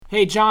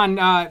Hey, John,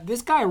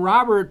 this guy,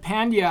 Robert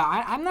Pandya,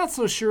 I'm not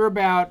so sure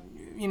about,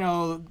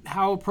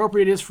 how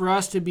appropriate it is for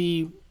us to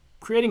be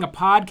creating a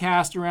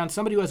podcast around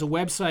somebody who has a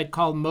website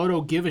called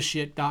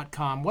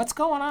MotoGiveAShit.com. What's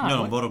going on?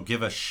 No, Moto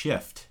give a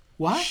shift.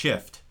 What?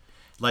 Shift.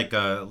 Like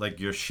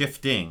you're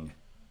shifting.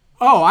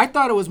 Oh, I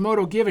thought it was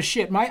Moto Give a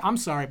Shit. I'm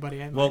sorry,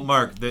 buddy. Well,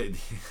 Mark, the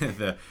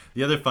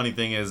other funny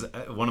thing is,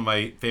 one of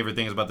my favorite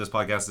things about this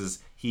podcast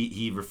is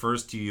he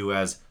refers to you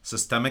as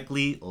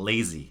systemically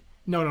lazy.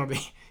 No,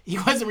 he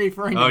wasn't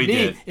referring to me.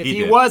 Did. If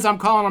he was, I'm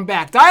calling him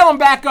back. Dial him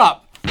back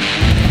up.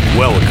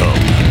 Welcome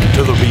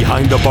to the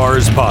Behind the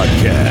Bars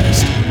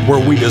podcast,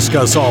 where we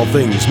discuss all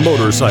things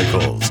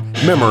motorcycles,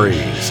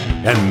 memories,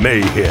 and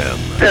mayhem.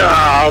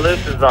 Oh,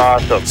 this is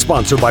awesome.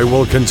 Sponsored by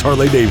Wilkins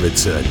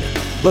Harley-Davidson.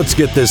 Let's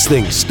get this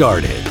thing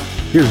started.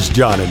 Here's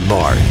John and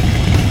Mark.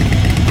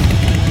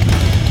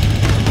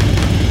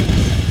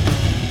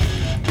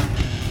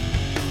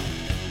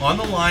 On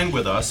the line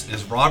with us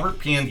is Robert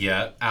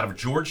Pandya out of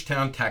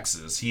Georgetown,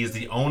 Texas. He is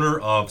the owner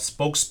of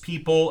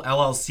Spokespeople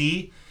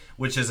LLC,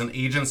 which is an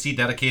agency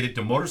dedicated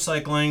to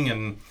motorcycling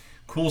and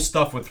cool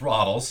stuff with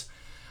throttles.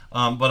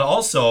 But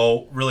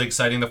also, really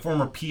exciting, the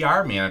former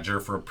PR manager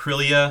for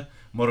Aprilia,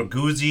 Moto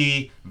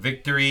Guzzi,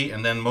 Victory,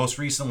 and then most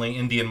recently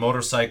Indian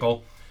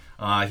Motorcycle.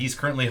 He's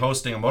currently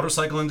hosting a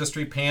motorcycle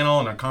industry panel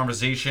and a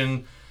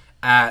conversation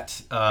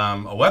at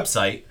a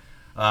website,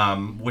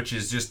 which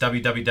is just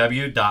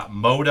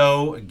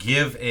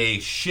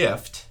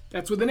www.motogiveashift.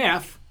 That's with an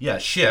F. Yeah,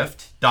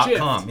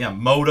 shift.com. Shift. Yeah,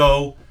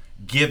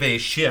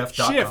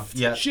 motogiveashift.com. Shift.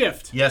 Yeah.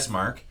 Shift. Yes,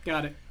 Mark.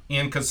 Got it.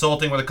 And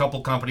consulting with a couple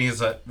companies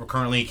that we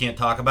currently can't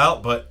talk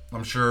about, but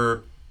I'm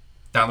sure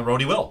down the road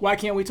he will. Why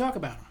can't we talk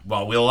about him?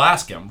 Well, we'll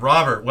ask him.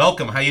 Robert,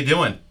 welcome. How you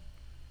doing?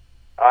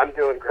 I'm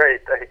doing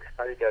great, thanks.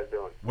 How you guys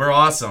doing? We're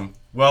awesome.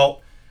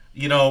 Well,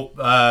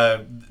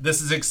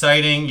 this is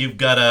exciting. You've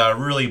got a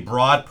really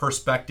broad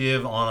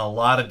perspective on a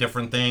lot of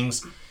different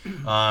things.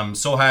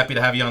 So happy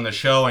to have you on the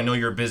show. I know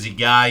you're a busy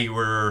guy. You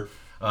were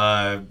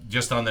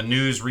just on the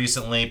news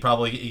recently.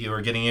 Probably you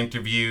were getting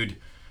interviewed.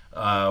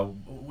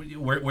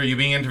 Were you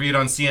being interviewed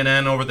on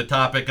CNN over the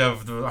topic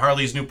of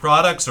Harley's new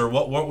products, or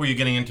what were you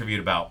getting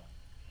interviewed about?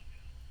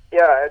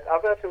 Yeah,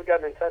 I've actually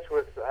gotten in touch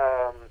with,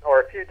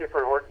 or a few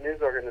different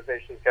news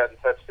organizations got in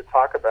touch to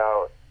talk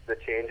about the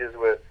changes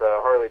with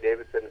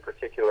Harley-Davidson in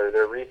particular.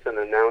 Their recent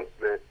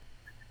announcement,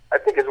 I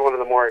think, is one of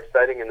the more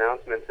exciting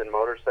announcements in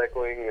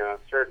motorcycling,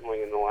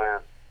 certainly in the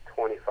last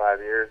 25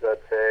 years, I'd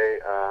say.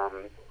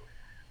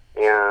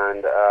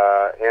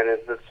 And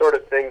it's the sort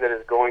of thing that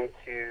is going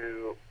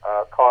to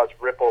cause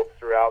ripples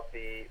throughout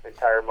the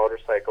entire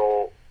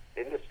motorcycle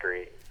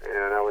industry.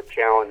 And I would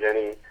challenge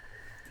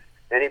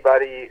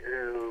anybody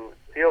who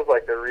feels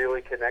like they're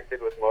really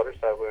connected with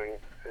motorcycling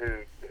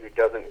who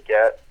doesn't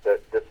get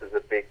that this is a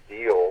big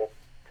deal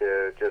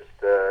to just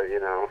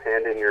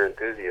hand in your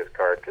enthusiast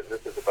card, because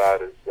this is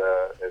about as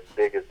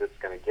big as it's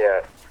going to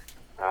get.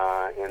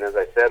 And as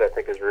I said, I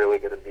think is really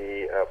going to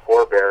be a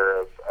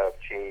forebearer of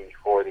change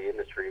for the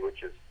industry,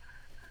 which is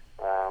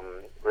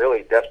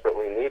really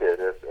desperately needed,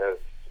 as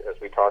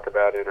we talk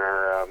about in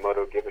our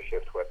Moto Give a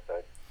Shift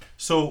website.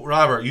 So,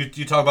 Robert,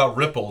 you talk about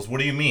ripples. What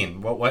do you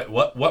mean?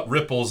 What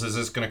ripples is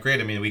this going to create?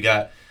 I mean, we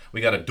got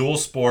a dual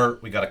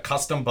sport, we got a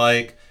custom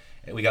bike,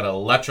 we got an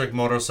electric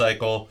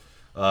motorcycle,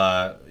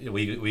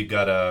 we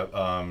got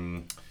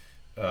a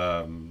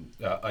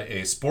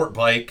sport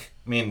bike.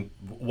 I mean,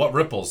 what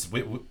ripples?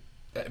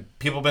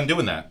 People have been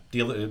doing that.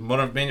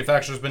 Motor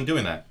manufacturers have been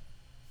doing that.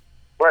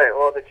 Right.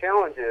 Well, the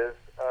challenge is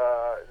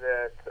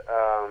that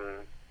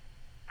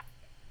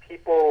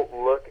people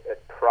look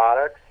at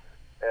products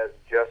as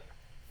just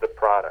the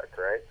product,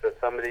 right? So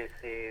somebody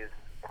sees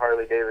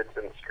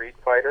Harley-Davidson Street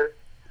Fighter,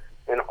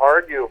 and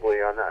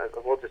arguably on that,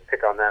 we'll just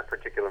pick on that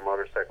particular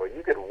motorcycle.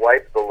 You could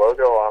wipe the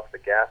logo off the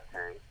gas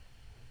tank,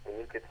 and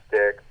you could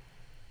stick,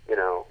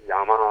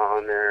 Yamaha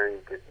on there,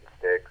 you could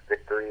stick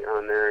Victory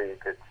on there, you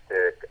could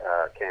stick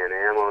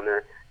Can-Am on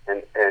there,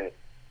 and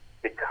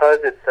because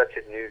it's such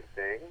a new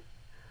thing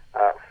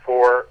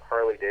for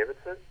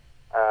Harley-Davidson,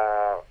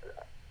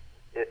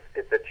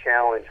 it's a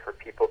challenge for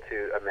people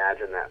to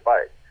imagine that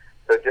bike.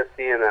 So just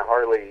seeing that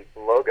Harley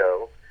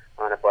logo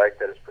on a bike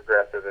that is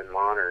progressive and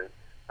modern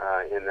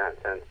in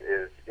that sense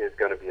is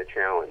going to be a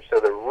challenge. So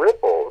the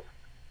ripples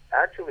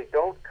actually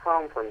don't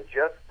come from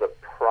just the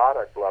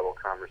product level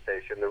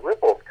conversation. The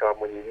ripples come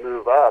when you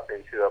move up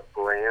into a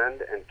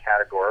brand and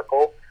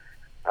categorical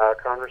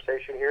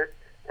conversation here.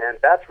 And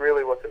that's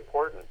really what's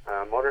important.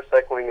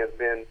 Motorcycling has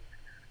been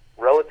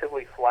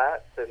relatively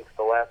flat since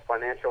the last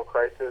financial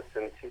crisis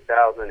in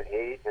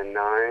 2008 and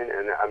 9.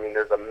 And I mean,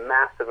 there's a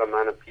massive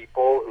amount of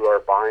people who are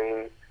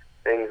buying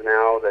things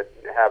now that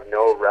have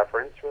no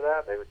reference for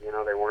that. They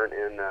weren't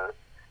in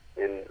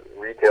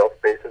retail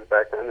spaces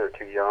back then. They're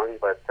too young.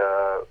 But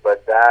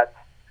that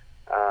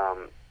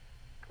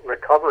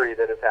recovery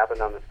that has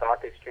happened on the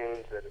stock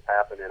exchange, that has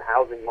happened in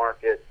housing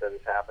markets, that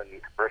has happened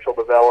in commercial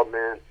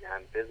development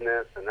and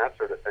business and that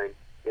sort of thing,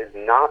 is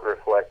not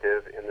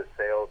reflective in the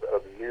sales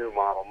of new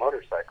model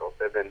motorcycles.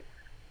 They've been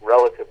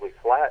relatively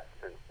flat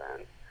since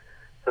then.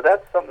 So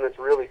that's something that's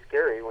really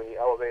scary when you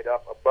elevate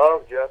up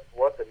above just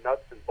what the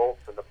nuts and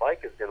bolts of the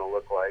bike is going to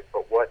look like,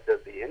 but what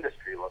does the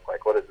industry look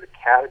like? What does the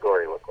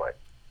category look like?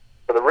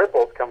 So the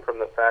ripples come from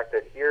the fact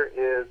that here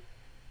is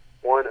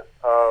one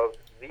of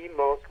the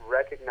most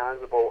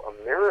recognizable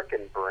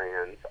American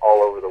brands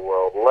all over the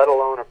world, let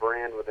alone a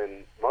brand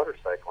within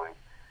motorcycling,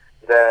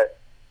 that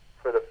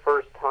for the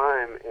first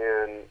time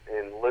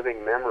in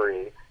living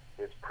memory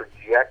is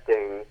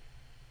projecting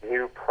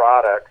new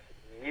products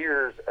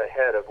years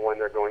ahead of when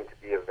they're going to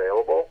be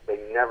available. They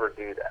never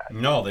do that.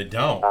 No, they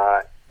don't.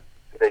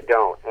 They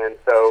don't. And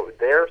so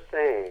they're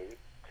saying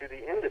to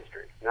the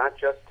industry, not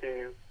just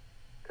to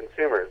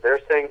consumers, they're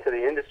saying to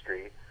the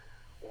industry,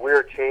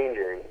 we're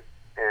changing,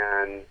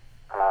 and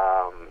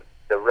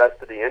the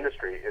rest of the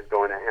industry is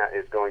going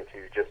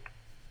to just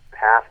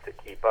have to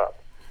keep up.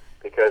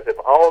 Because if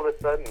all of a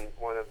sudden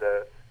one of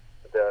the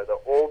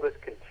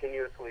oldest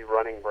continuously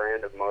running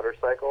brand of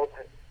motorcycles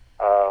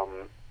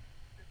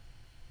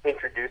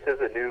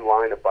introduces a new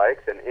line of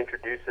bikes and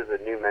introduces a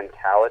new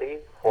mentality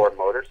for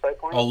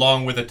motorcycling,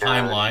 along with a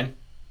timeline,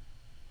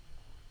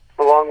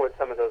 along with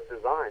some of those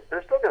designs,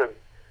 they're still going to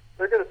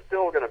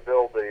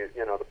build the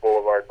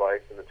boulevard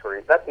bikes and the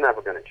touring. That's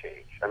never going to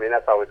change. I mean,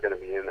 that's always going to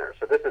be in there.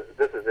 So this is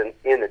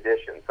in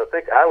addition. So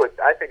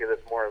I think of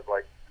this more as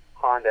like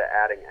Honda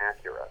adding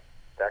Acura,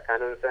 that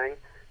kind of a thing.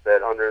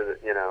 That under the,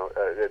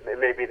 it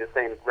may be the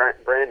same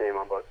brand name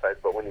on both sides,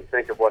 but when you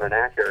think of what an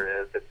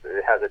Acura is,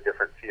 it has a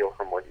different feel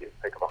from what you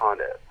think of a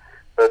Honda is.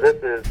 So this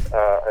is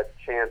a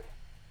chance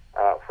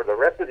for the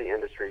rest of the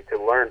industry to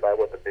learn by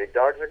what the big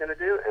dogs are going to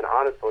do. And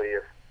honestly,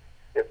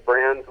 if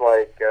brands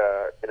like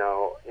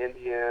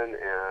Indian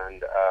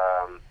and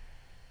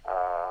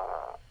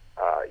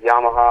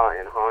Yamaha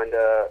and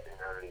Honda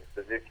and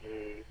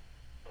Suzuki,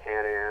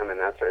 Can-Am, and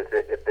that sort of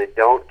thing, if they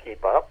don't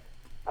keep up,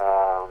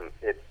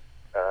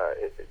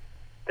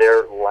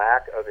 their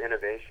lack of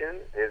innovation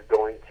is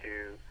going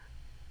to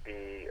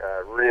be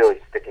really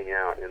sticking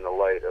out in the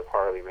light of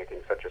Harley making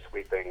such a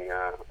sweeping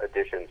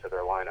addition to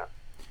their lineup.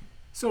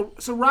 So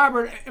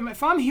Robert,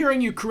 if I'm hearing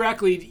you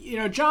correctly,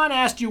 John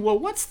asked you, well,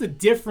 what's the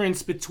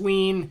difference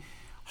between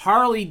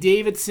Harley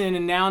Davidson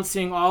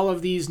announcing all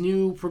of these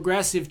new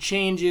progressive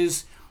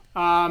changes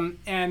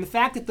and the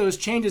fact that those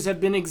changes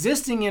have been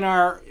existing in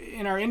our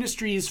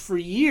industries for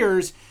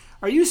years?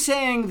 Are you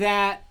saying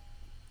that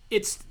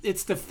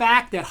it's the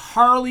fact that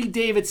Harley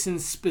Davidson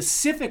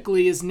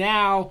specifically is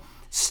now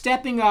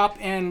stepping up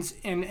and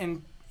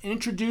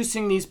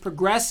introducing these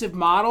progressive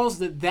models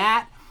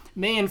that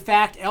may in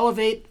fact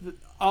elevate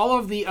all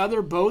of the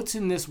other boats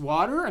in this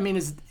water? I mean,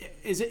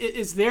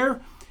 is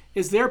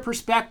their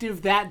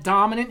perspective that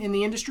dominant in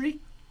the industry?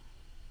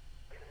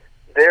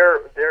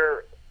 Their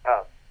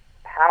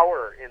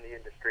power in the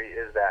industry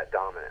is that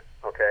dominant.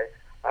 Okay.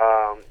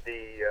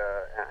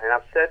 And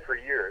I've said for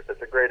years,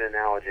 it's a great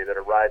analogy that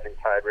a rising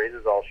tide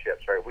raises all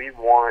ships, right? We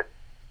want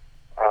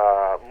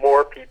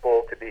more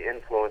people to be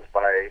influenced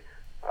by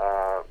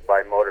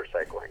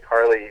motorcycling.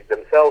 Harley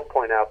themselves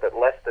point out that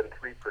less than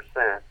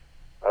 3%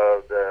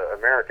 of the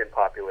American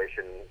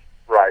population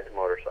rides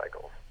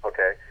motorcycles,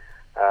 okay?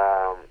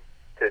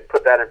 To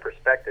put that in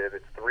perspective,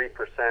 it's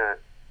 3%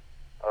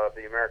 of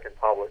the American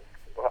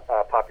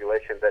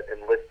population that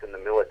enlists in the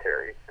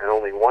military, and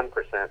only 1%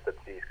 that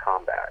sees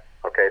combat.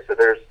 Okay, so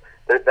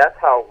that's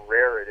how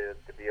rare it is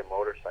to be a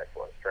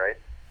motorcyclist, right?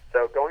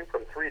 So going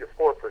from 3 to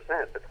 4%,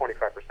 it's a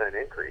 25%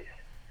 increase,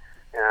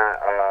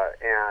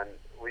 and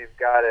we've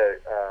got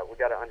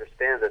to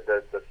understand that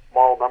the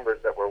small numbers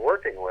that we're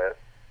working with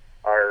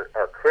are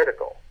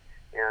critical,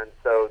 and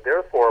so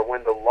therefore,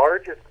 when the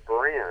largest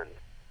brand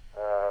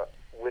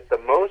with the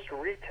most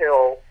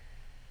retail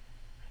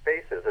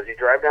spaces, as you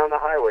drive down the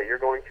highway, you're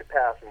going to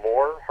pass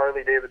more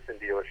Harley Davidson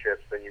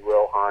dealerships than you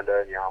will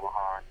Honda and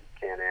Yamaha and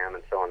Can-Am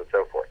and so on and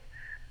so forth.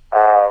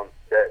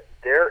 That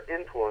their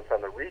influence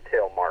on the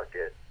retail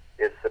market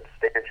is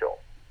substantial,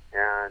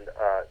 and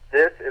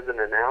this is an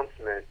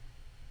announcement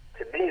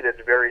to me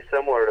that's very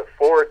similar to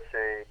Ford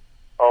saying,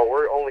 "Oh,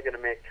 we're only going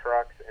to make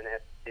trucks and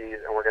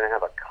SUVs, and we're going to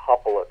have a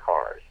couple of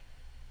cars,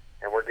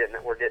 and we're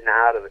getting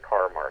out of the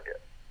car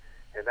market."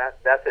 And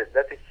that's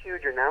a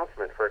huge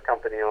announcement for a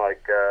company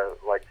like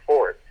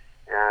Ford,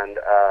 and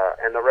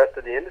the rest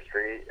of the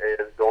industry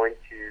is going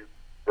to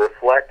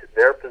reflect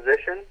their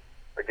position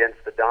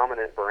against the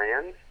dominant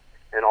brands.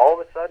 And all of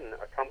a sudden,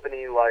 a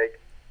company like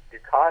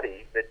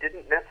Ducati that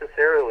didn't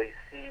necessarily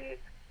see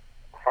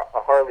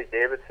a Harley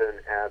Davidson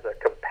as a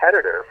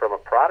competitor from a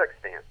product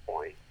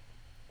standpoint,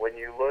 when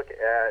you look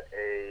at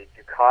a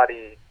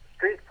Ducati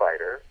Street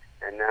Fighter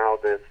and now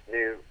this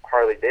new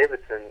Harley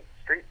Davidson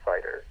Street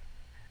Fighter,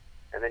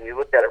 and then you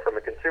look at it from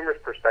a consumer's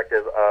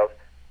perspective of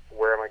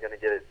where am I going to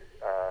get it,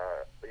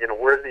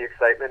 where's the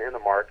excitement in the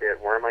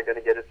market, where am I going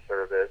to get it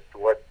serviced,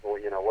 what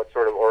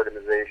sort of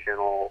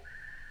organizational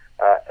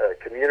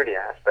community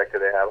aspect do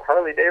they have?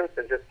 Harley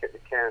Davidson just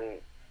can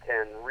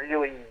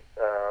really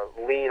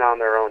lean on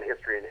their own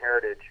history and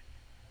heritage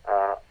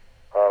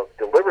of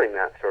delivering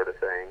that sort of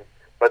thing,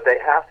 but they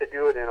have to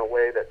do it in a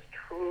way that's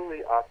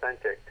truly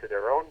authentic to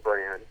their own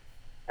brand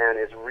and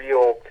is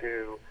real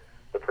to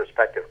the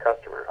prospective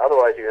customer.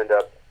 Otherwise, you end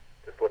up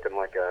just looking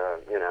like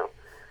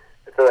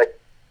it's like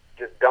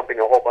just dumping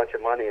a whole bunch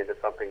of money into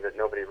something that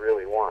nobody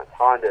really wants.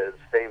 Honda is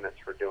famous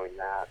for doing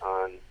that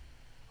on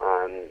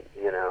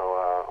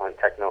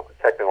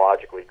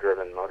technologically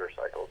driven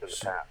motorcycles in the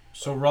past.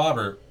 So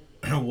Robert,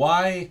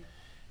 why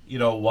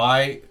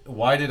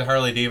did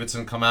Harley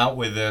Davidson come out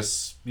with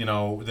this?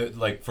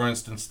 Like for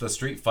instance, the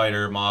Street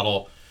Fighter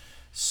model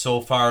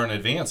so far in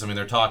advance. I mean,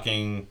 they're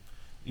talking,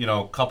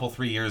 a couple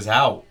 3 years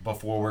out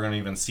before we're going to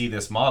even see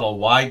this model.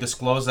 Why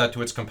disclose that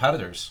to its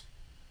competitors?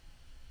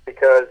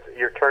 Because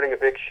you're turning a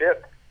big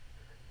ship,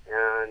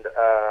 and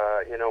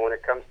when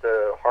it comes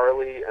to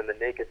Harley and the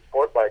naked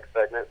sport bike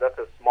segment, that's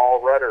a small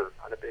rudder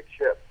on a big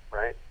ship,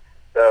 right?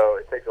 So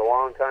it takes a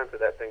long time for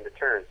that thing to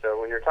turn. So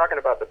when you're talking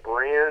about the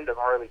brand of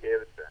Harley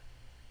Davidson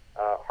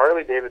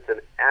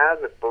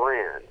as a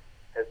brand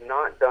has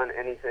not done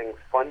anything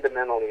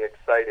fundamentally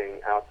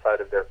exciting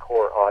outside of their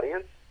core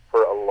audience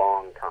for a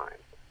long time.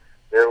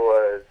 There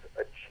was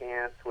a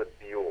chance with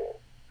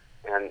Buell,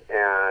 and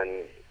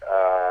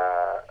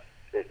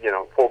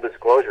full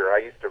disclosure, I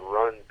used to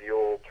run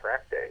Buell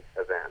track day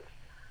events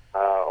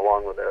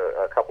along with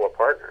a couple of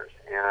partners,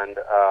 and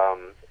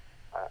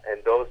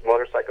those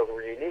motorcycles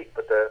were unique,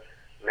 but the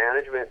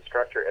management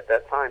structure at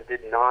that time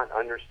did not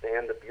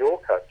understand the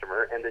Buell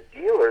customer, and the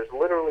dealers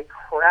literally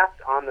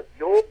crapped on the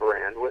Buell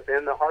brand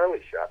within the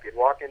Harley shop. You'd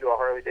walk into a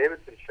Harley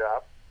Davidson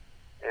shop,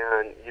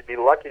 and you'd be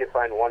lucky to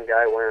find one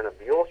guy wearing a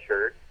Buell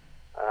shirt,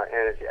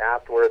 and if you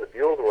asked where the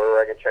Buells were,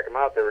 where I can check them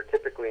out, they were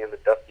typically in the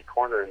dusty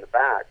corner in the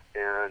back,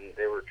 and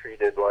they were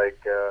treated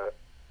like the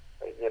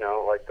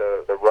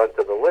runt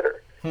of the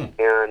litter.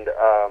 And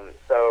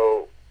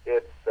so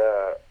it's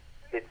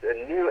a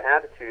new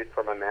attitude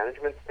from a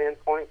management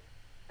standpoint.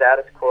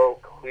 Status quo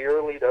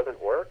clearly doesn't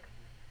work,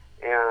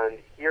 and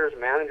here's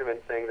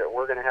management saying that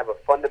we're going to have a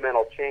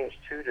fundamental change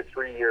 2 to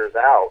 3 years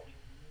out,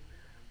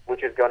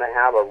 which is going to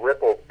have a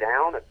ripple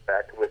down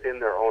effect within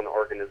their own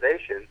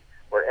organization,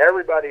 where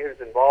everybody who's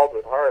involved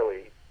with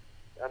Harley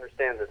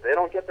understands that if they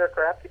don't get their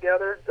crap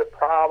together, they're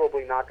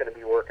probably not going to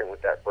be working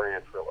with that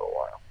brand for a little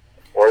while,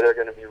 or they're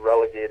going to be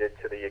relegated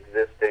to the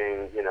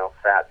existing,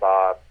 Fat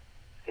Bob,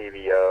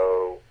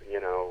 CVO,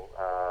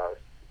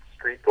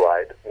 Street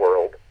Glide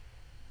world.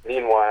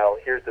 Meanwhile,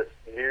 here's this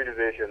new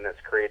division that's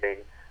creating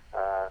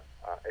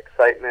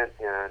excitement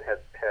and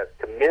has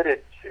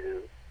committed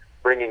to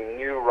bringing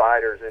new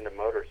riders into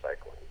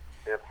motorcycling.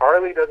 And if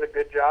Harley does a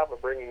good job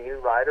of bringing new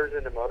riders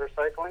into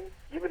motorcycling,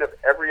 even if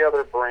every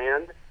other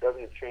brand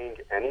doesn't change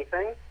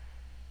anything,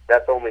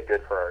 that's only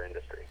good for our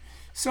industry.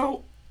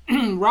 So,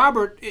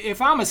 Robert,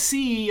 if I'm a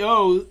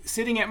CEO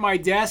sitting at my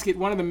desk at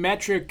one of the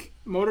metric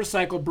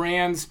motorcycle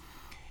brands,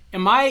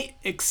 am I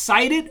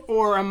excited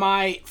or am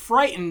I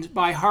frightened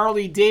by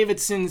Harley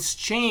Davidson's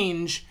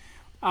change?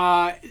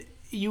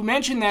 You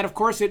mentioned that, of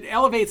course, it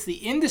elevates the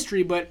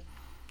industry, but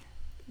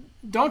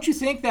don't you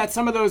think that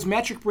some of those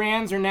metric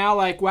brands are now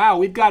like, wow,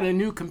 we've got a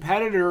new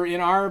competitor in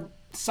our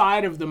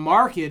side of the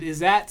market? Is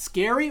that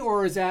scary,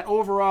 or is that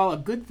overall a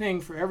good thing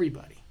for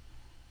everybody?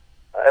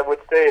 I would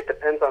say it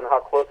depends on how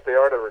close they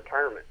are to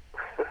retirement.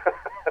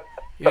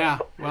 Yeah,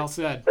 well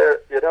said.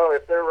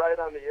 If they're right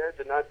on the edge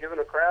and not giving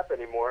a crap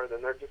anymore,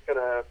 then they're just going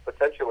to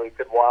potentially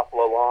could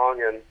waffle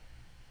along and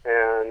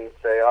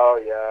say, oh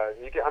yeah,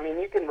 you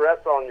can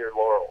rest on your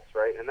laurels,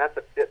 right? And that's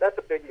a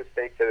big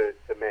mistake to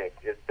make,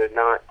 is to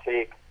not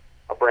take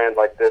a brand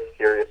like this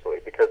seriously,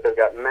 because they've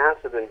got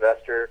massive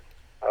investor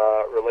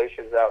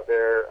relations out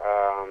there.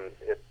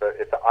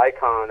 It's an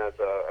icon of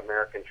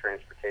American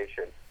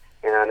transportation,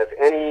 and if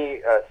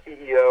any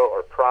CEO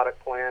or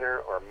product planner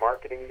or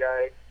marketing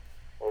guy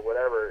or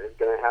whatever is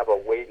going to have a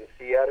wait and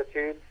see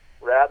attitude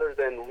rather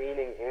than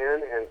leaning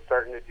in and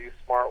starting to do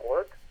smart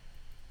work,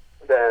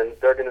 then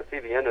they're going to see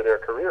the end of their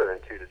career in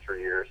 2 to 3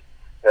 years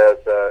as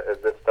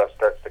this stuff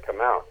starts to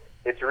come out.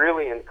 It's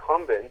really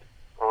incumbent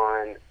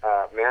on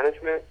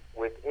management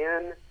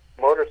within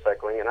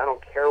motorcycling, and I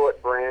don't care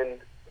what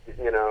brand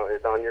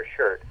is on your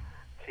shirt,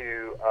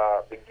 to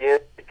begin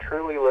to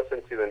truly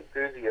listen to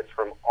enthusiasts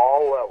from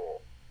all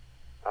levels,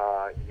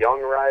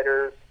 young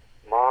riders,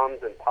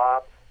 moms and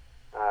pops,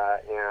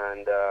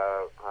 and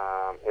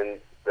in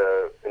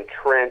the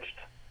entrenched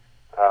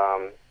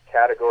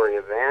category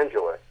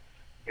evangelists.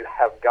 You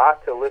have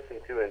got to listen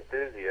to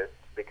enthusiasts,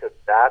 because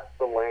that's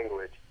the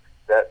language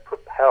that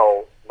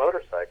propels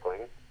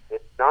motorcycling.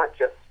 It's not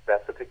just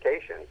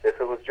specifications.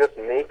 If it was just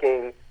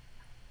making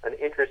an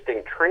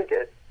interesting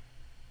trinket,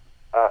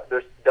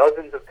 there's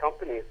dozens of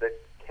companies that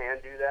can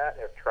do that,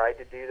 have tried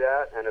to do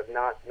that, and have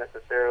not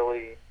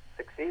necessarily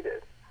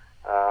succeeded.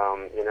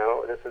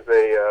 This is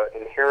a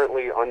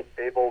inherently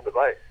unstable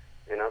device.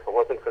 If it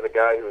wasn't for the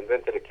guy who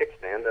invented a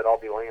kickstand, they'd all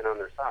be laying on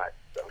their side.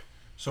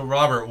 So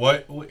Robert,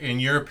 what, in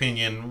your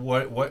opinion,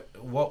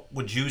 what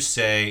would you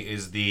say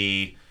is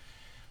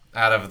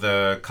out of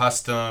the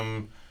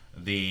Custom,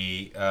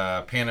 the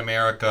Pan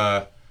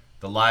America,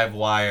 the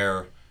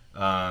Livewire,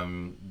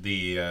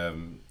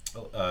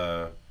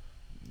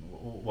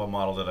 what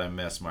model did I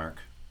miss,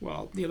 Mark?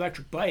 Well, the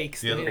electric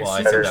bikes. I super,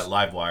 said that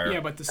Livewire.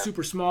 Yeah, but the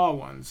super small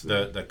ones.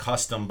 The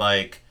custom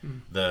bike,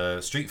 the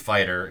Street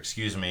Fighter,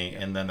 excuse me,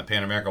 and then the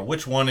Pan America.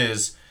 Which one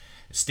is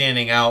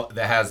standing out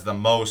that has the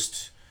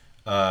most,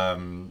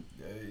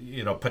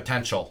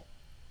 potential?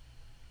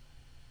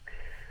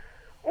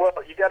 Well,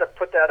 you got to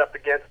put that up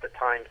against the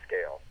time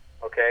scale,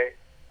 okay?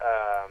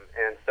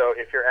 And so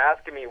if you're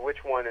asking me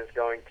which one is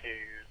going to,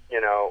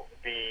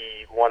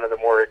 be one of the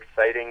more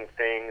exciting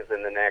things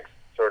in the next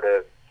sort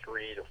of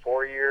 3 to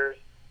 4 years,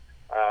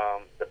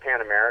 the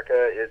Pan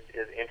America is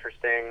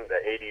interesting.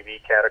 The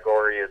ADV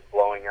category is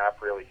blowing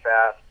up really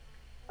fast.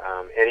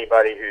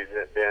 Anybody who's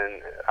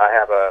I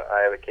have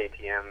a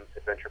KTM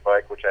adventure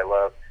bike, which I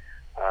love.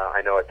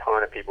 I know a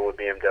ton of people with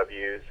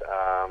BMWs,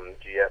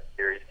 GS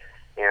series,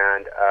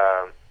 and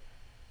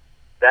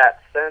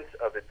that sense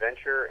of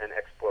adventure and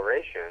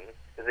exploration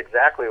is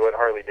exactly what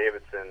Harley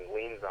Davidson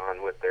leans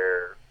on with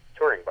their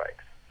touring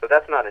bikes. So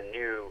that's not a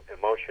new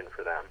emotion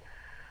for them.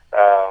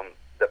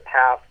 The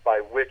path by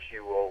which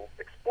you will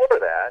explore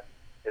that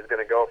is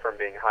going to go from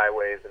being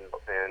highways and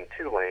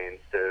 2 lanes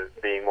to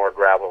being more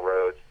gravel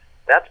roads.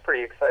 That's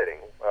pretty exciting.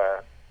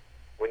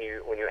 When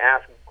you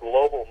ask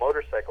global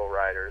motorcycle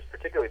riders,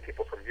 particularly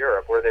people from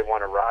Europe, where they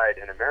want to ride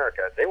in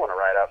America, they want to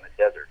ride out in the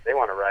desert. They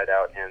want to ride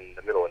out in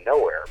the middle of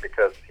nowhere,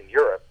 because in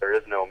Europe there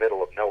is no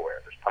middle of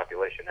nowhere. There's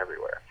population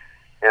everywhere.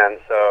 And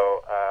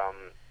so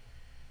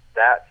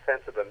that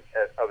sense of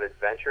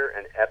adventure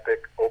and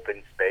epic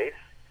open space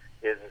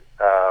is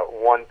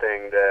one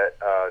thing that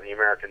the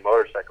American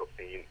motorcycle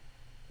scene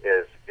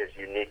is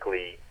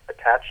uniquely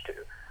attached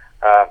to.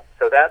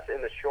 So that's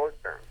in the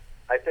short term.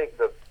 I think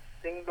the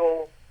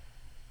single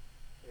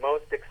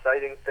most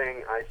exciting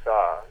thing I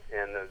saw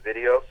in the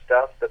video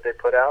stuff that they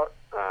put out,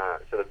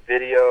 so the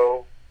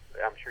video,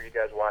 I'm sure you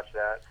guys watched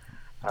that.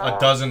 A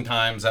dozen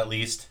times at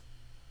least.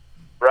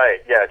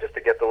 Right, yeah, just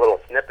to get the little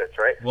snippets,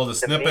 right? Well, the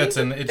snippets,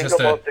 and it's just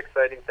the most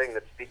exciting thing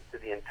that speaks to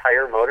the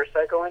entire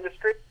motorcycle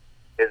industry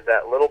is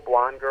that little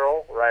blonde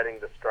girl riding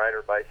the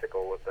Strider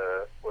bicycle with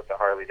the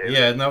Harley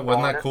Davidson. Yeah,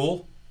 wasn't that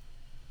cool?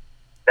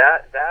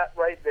 That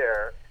right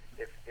there,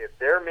 if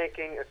they're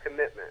making a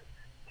commitment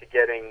to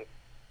getting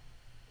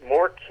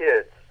more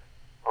kids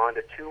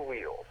onto 2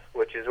 wheels,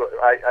 which is what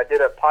I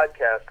did a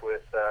podcast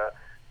with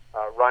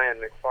Ryan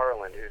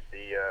McFarland, who's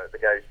the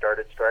guy who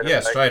started Strider.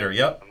 Yeah, Strider,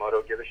 yep.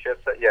 Moto Give a Shit.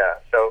 Yeah,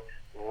 so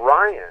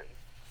Ryan,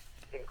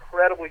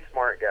 incredibly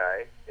smart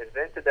guy,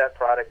 invented that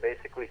product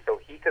basically so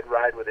he could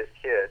ride with his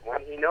kid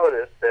when he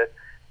noticed that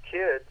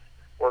kids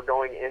were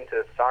going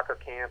into soccer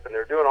camp and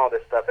they're doing all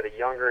this stuff at a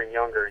younger and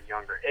younger and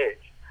younger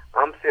age.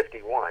 I'm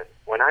 51.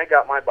 When I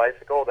got my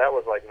bicycle, that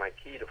was like my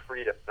key to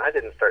freedom. I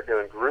didn't start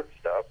doing group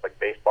stuff like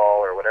baseball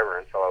or whatever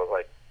until I was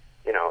like,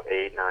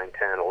 8, 9,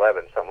 10,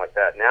 11, something like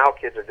that. Now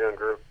kids are doing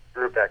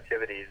group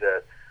activities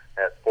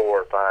at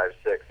 4, 5,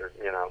 6, or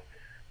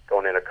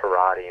going into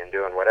karate and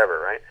doing whatever,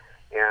 right?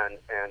 And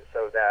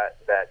so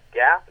that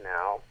gap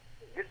now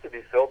used to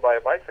be filled by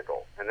a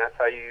bicycle, and that's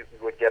how you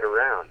would get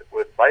around.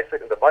 With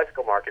the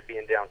bicycle market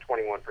being down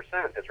 21%,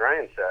 as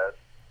Ryan says,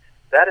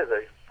 that is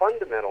a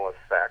fundamental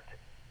effect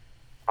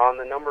on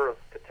the number of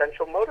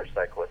potential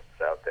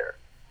motorcyclists out there.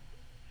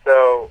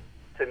 So,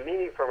 to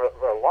me, from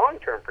a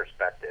long-term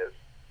perspective,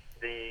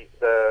 the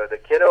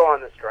kiddo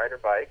on the Strider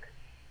bike,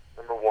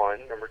 number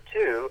one. Number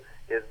two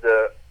is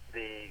the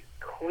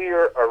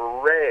clear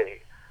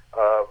array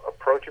of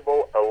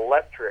approachable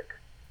electric,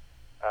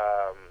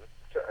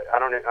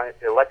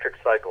 electric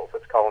cycles.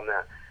 Let's call them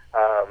that.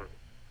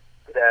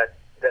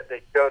 That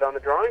they showed on the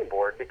drawing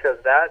board, because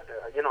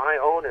I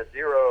own a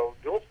Zero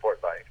dual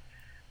sport bike.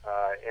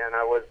 And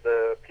I was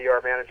the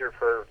PR manager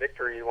for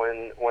Victory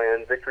when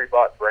Victory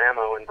bought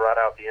Bramo and brought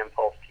out the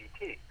Impulse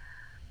TT.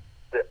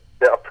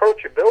 The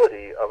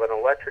approachability of an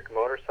electric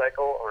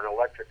motorcycle or an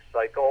electric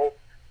cycle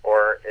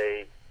or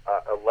a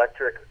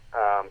electric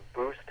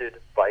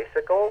boosted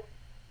bicycle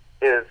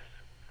is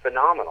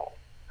phenomenal.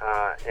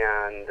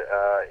 And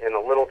in a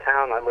little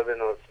town, I live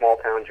in a small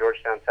town,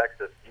 Georgetown,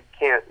 Texas, you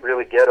can't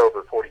really get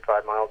over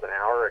 45 miles an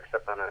hour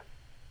except on a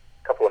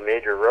couple of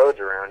major roads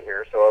around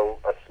here. So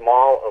a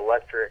small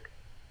electric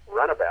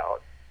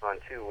runabout on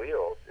 2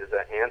 wheels is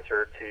an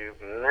answer to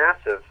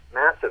massive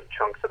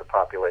chunks of the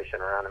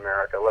population around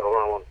America, let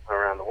alone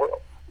around the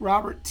world.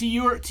 Robert, to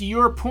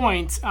your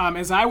point,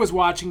 as I was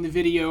watching the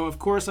video, of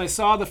course, I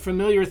saw the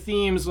familiar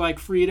themes like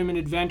freedom and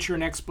adventure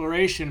and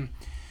exploration.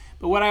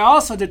 But what I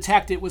also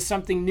detected was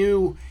something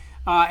new,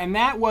 and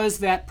that was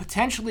that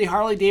potentially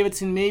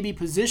Harley-Davidson may be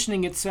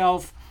positioning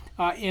itself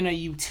in a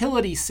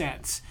utility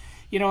sense.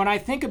 And I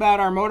think about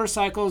our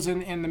motorcycles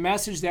and the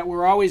message that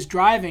we're always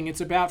driving.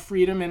 It's about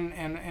freedom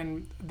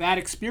and that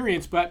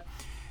experience. But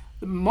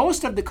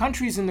most of the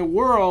countries in the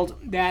world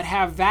that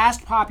have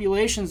vast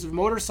populations of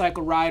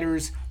motorcycle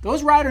riders,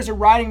 those riders are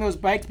riding those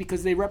bikes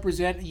because they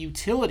represent a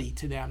utility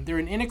to them. They're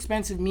an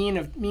inexpensive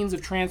means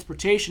of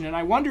transportation. And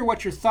I wonder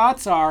what your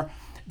thoughts are.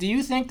 Do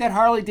you think that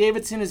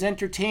Harley-Davidson is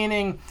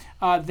entertaining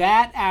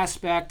that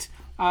aspect?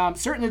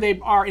 Certainly they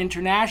are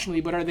internationally,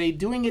 but are they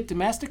doing it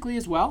domestically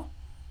as well?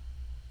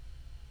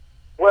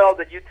 Well,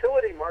 the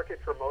utility market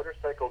for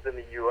motorcycles in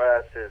the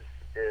U.S.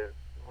 is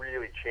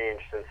really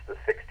changed since the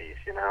 '60s,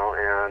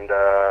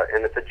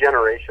 and it's a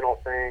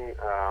generational thing.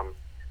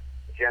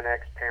 Gen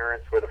X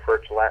parents were the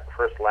first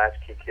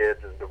latchkey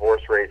kids, and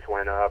divorce rates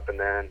went up, and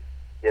then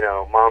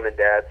mom and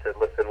dad said,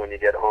 "Listen, when you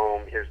get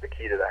home, here's the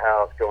key to the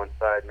house. Go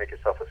inside, make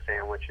yourself a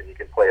sandwich, and you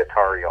can play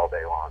Atari all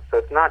day long." So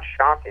it's not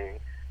shocking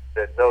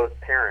that those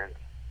parents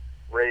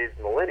raised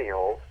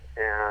millennials,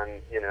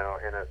 and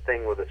and a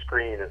thing with a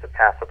screen is a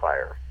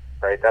pacifier,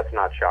 right? That's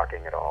not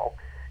shocking at all.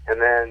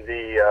 And then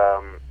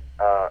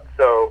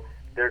so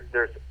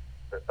there's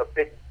a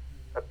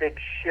big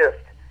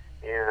shift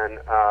in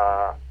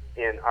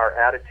our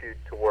attitude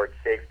towards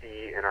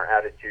safety and our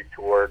attitude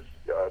towards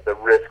the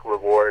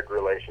risk-reward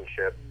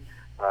relationship,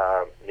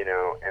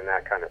 and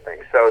that kind of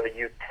thing. So the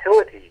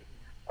utility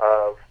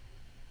of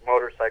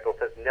motorcycles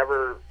has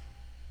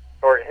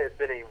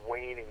been a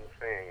waning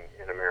thing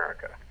in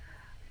America.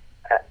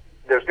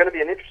 There's going to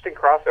be an interesting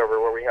crossover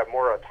where we have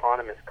more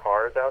autonomous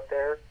cars out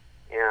there,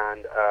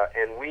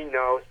 and we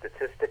know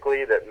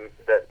statistically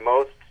that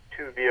most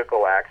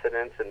two-vehicle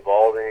accidents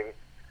involving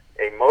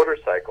a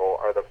motorcycle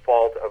are the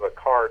fault of a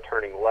car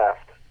turning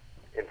left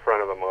in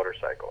front of a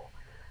motorcycle.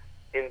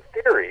 In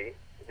theory,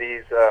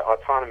 these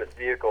autonomous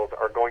vehicles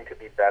are going to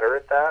be better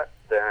at that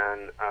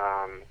than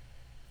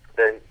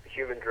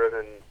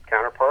human-driven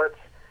counterparts.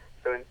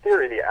 So in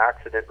theory, the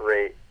accident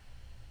rate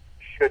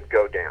should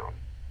go down.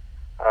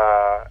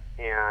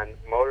 And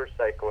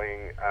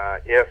motorcycling,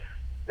 if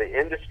the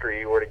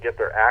industry were to get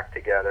their act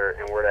together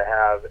and were to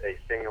have a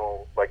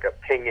signal, like a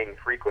pinging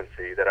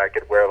frequency that I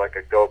could wear like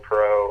a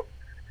GoPro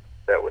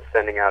that was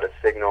sending out a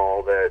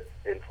signal that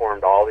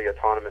informed all the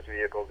autonomous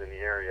vehicles in the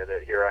area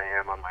that here I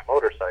am on my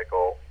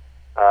motorcycle,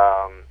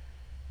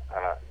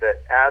 that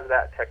as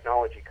that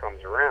technology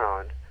comes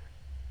around,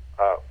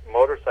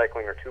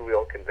 motorcycling or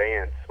two-wheel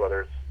conveyance,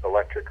 whether it's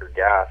electric or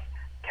gas,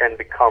 can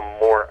become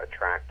more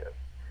attractive.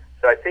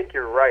 So I think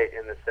you're right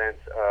in the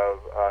sense of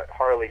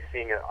Harley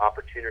seeing an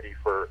opportunity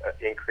for an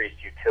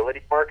increased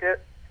utility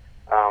market.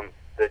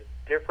 The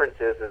difference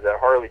is that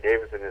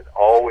Harley-Davidson is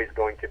always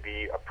going to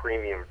be a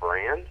premium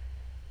brand,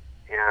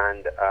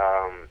 and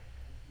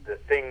the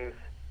things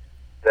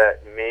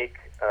that make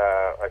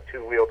a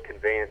two-wheeled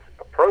conveyance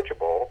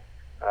approachable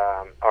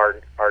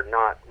are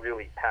not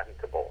really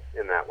patentable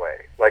in that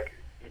way. Like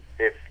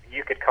if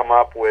you could come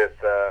up with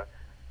an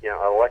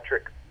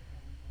electric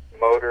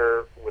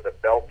motor with a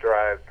belt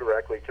drive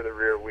directly to the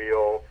rear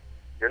wheel,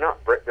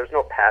 there's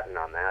no patent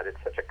on that.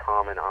 It's such a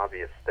common,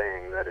 obvious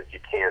thing that you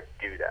can't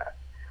do that.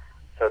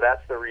 So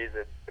that's the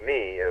reason, to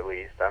me at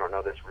least, I don't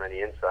know this from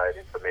any inside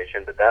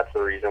information, but that's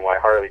the reason why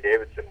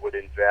Harley-Davidson would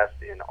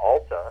invest in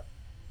Alta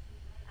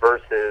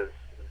versus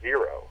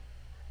Zero,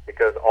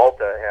 because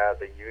Alta has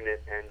a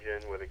unit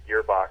engine with a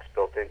gearbox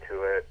built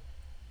into it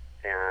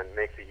and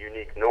makes a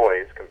unique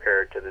noise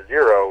compared to the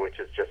Zero, which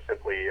is just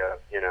simply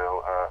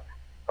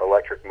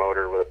electric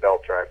motor with a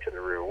belt drive to the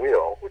rear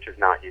wheel, which is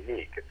not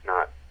unique. It's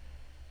not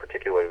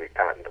particularly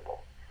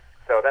patentable.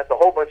 So that's a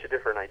whole bunch of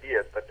different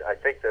ideas, but I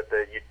think that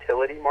the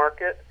utility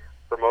market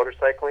for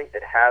motorcycling,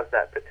 it has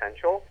that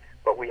potential,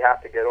 but we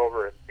have to get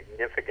over a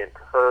significant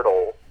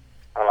hurdle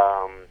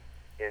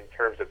in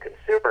terms of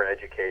consumer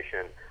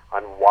education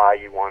on why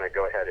you want to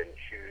go ahead and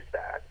choose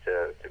that,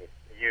 to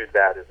use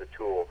that as a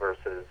tool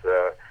versus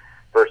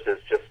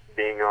just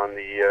being on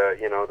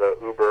the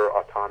Uber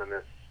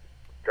autonomous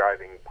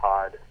driving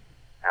pod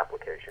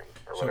application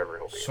or whatever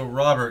it'll be. So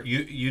Robert,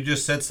 you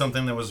just said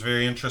something that was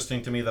very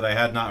interesting to me that I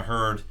had not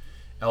heard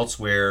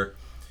elsewhere.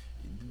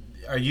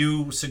 Are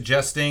you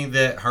suggesting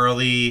that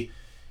Harley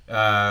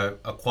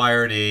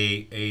acquired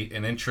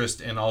an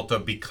interest in Alta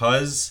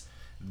because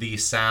the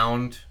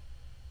sound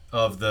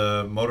of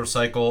the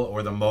motorcycle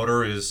or the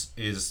motor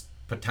is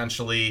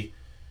potentially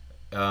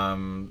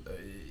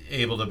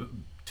able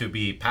to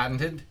be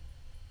patented?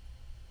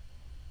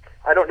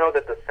 I don't know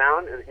that the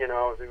sound, we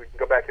can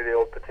go back to the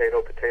old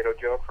potato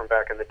joke from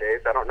back in the days.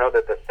 I don't know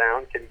that the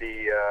sound can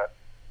be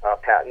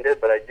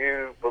patented, but I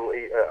do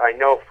believe, I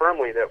know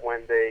firmly that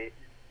when they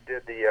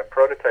did the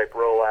prototype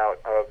rollout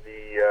of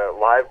the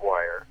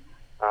Livewire,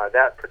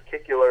 that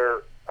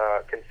particular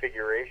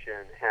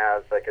configuration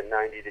has like a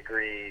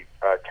 90-degree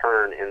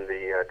turn in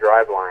the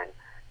driveline,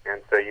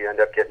 and so you end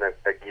up getting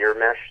a gear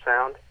mesh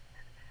sound.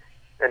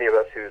 Any of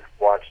us who's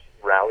watched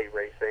rally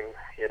racing,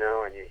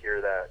 and you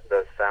hear that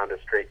the sound of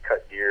straight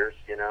cut gears,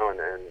 and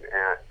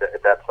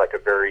that's like a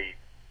very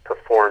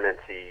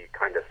performance-y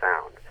kind of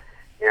sound.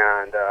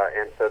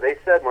 And so they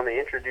said when they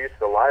introduced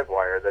the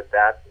Livewire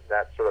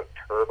that sort of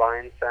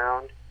turbine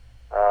sound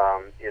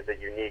is a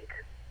unique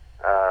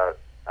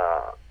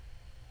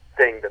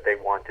thing that they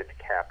wanted to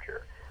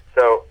capture.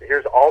 So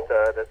here's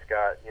Alta that's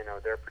got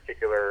their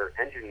particular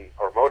engine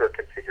or motor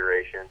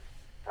configuration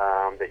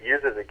that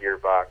uses a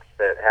gearbox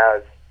that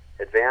has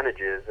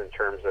advantages in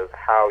terms of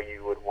how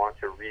you would want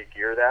to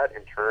re-gear that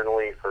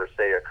internally for,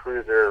 say, a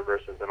cruiser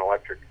versus an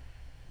electric,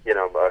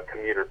 a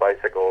commuter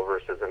bicycle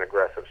versus an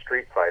aggressive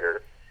street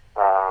fighter.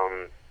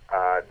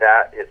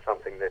 That is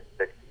something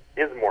that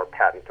is more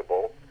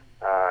patentable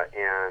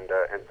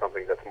and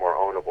something that's more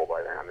ownable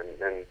by them.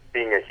 And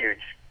being a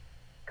huge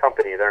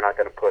company, they're not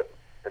going to put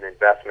an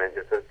investment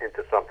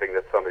into something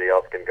that somebody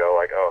else can go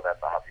like, oh,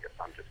 that's obvious.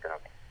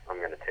 I'm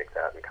gonna take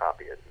that and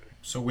copy it.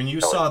 So when you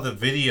saw the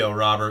video,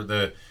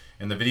 Robert,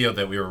 in the video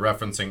that we were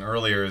referencing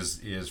earlier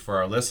is for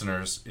our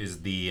listeners,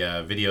 is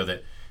the video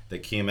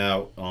that came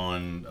out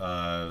on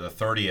the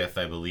 30th,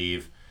 I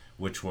believe,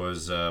 which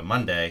was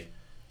Monday,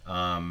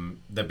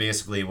 that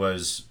basically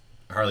was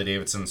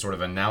Harley-Davidson sort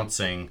of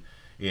announcing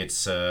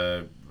its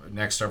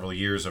next several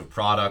years of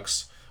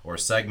products, or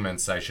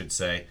segments, I should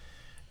say.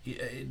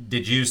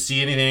 Did you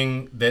see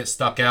anything that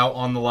stuck out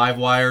on the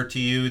Livewire to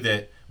you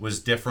that was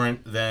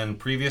different than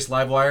previous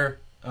Livewire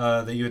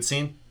that you had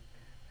seen?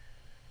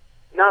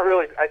 Not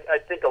really. I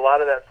think a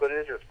lot of that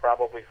footage was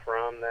probably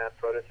from that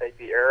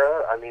prototype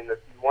era. I mean, the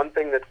one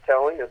thing that's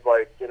telling is,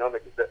 like, the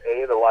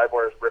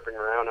Livewire is ripping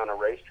around on a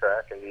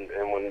racetrack, and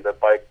when the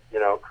bike,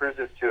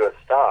 cruises to a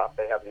stop,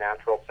 they have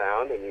natural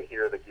sound, and you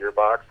hear the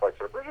gearbox like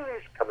sort of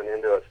coming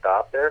into a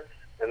stop there,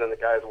 and then the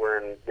guy's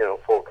wearing,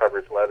 full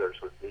coverage leathers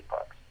with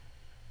V-pucks.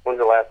 When's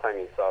the last time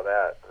you saw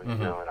that,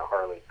 in a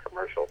Harley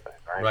commercial thing,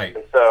 right? Right.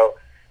 And so,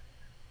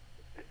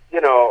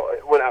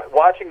 when I'm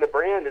watching the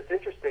brand, it's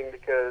interesting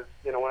because,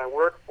 when I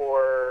work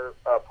for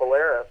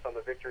Polaris on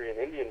the Victory and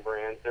Indian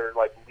brands, there are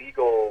like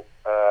legal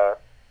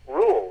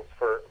rules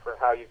for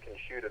how you can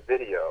shoot a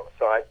video.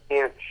 So I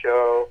can't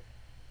show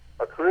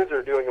a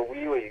cruiser doing a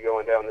wheelie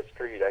going down the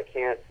street. I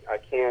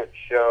can't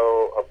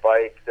show a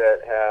bike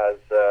that has,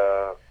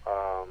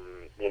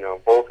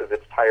 both of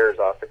its tires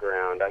off the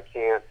ground. I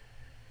can't.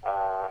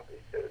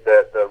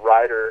 The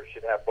rider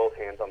should have both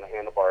hands on the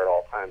handlebar at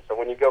all times. So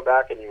when you go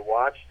back and you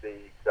watch the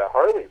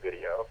Harley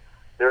video,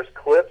 there's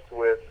clips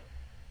with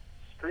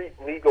street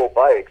legal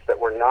bikes that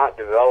were not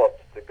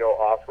developed to go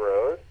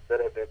off-road, that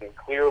have been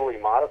clearly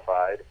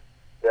modified,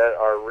 that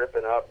are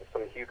ripping up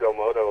some Hugo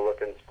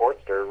Moto-looking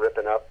Sportster,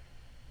 ripping up,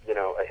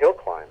 a hill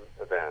climb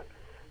event.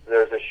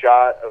 There's a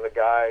shot of a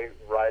guy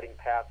riding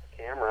past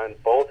the camera,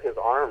 and both his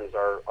arms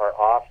are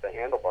off the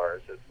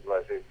handlebars as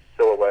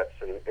silhouettes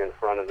in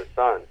front of the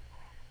sun.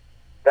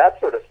 That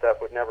sort of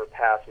stuff would never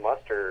pass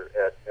muster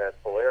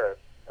at Polaris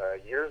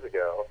years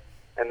ago.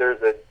 And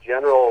there's a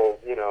general,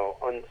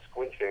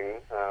 unsquinching,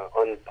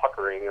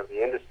 unpuckering of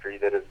the industry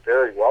that is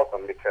very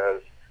welcome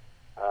because,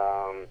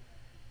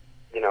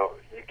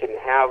 you can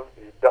have,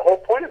 the whole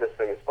point of this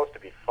thing is supposed to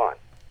be fun.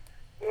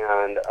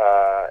 And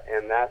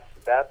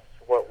that's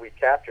what we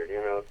captured.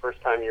 The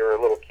first time you were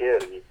a little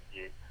kid and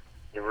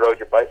you rode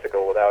your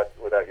bicycle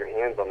without your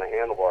hands on the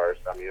handlebars.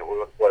 I mean,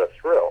 what a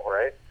thrill,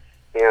 right?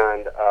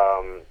 And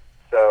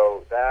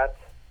so that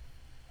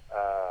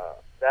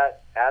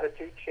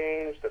attitude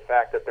change, the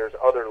fact that there's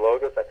other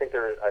logos. I think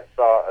I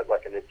saw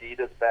like an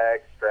Adidas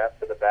bag strapped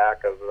to the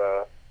back of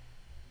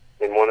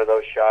in one of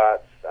those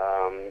shots.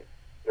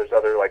 There's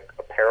other like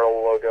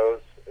apparel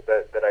logos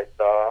that I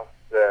saw.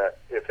 That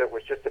if it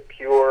was just a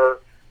pure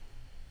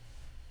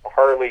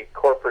Harley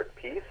corporate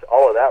piece,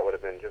 all of that would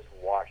have been just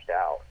washed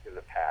out in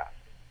the past.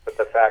 But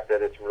the fact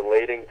that it's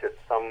relating to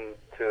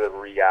the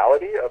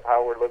reality of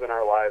how we're living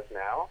our lives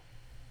now,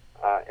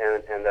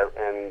 and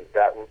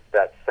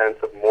that sense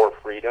of more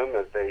freedom,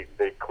 as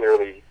they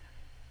clearly,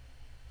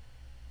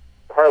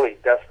 Harley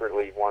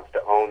desperately wants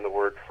to own the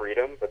word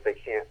freedom, but they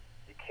can't.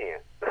 You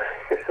can't.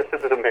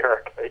 This is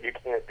America. You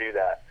can't do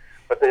that.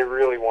 But they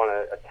really want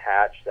to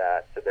attach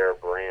that to their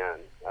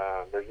brand.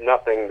 There's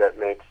nothing that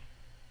makes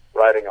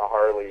riding a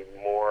Harley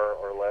more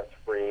or less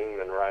freeing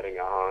than riding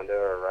a Honda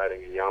or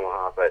riding a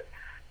Yamaha, but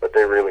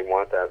they really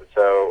want that.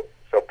 So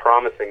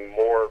promising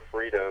more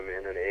freedom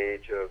in an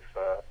age of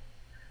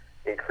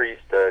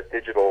increased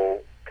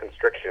digital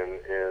constriction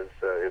is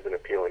an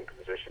appealing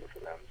position for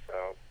them.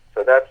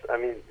 So that's, I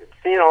mean,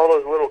 seeing all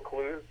those little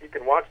clues, you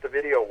can watch the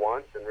video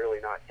once and really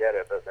not get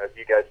it, but as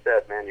you guys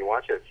said, man, you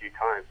watch it a few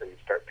times and you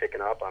start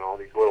picking up on all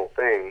these little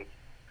things.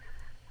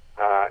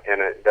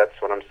 That's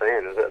what I'm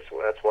saying. Is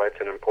that's why it's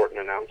an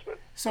important announcement.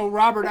 So,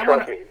 Robert,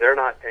 trust me, they're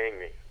not paying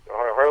me.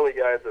 Harley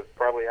guys have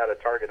probably had a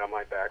target on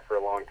my back for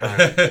a long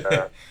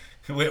time.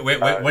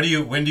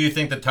 When do you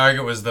think the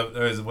target was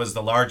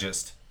the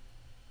largest?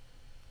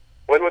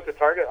 When was the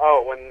target?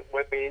 Oh, when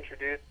we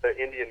introduced the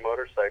Indian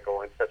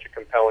motorcycle in such a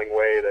compelling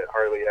way that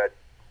Harley had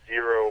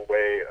zero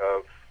way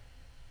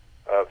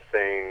of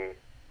saying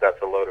that's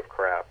a load of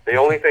crap. The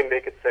only thing they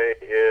could say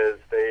is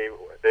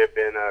they've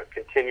been a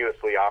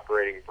continuously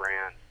operating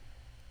brand,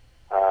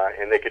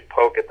 and they could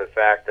poke at the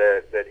fact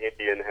that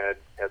Indian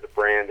as a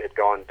brand had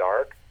gone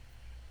dark.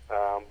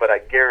 But I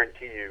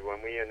guarantee you,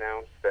 when we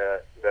announced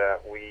that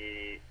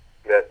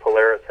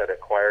Polaris had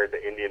acquired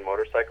the Indian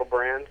motorcycle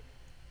brand,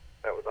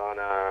 that was on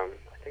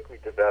I think we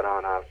did that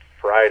on a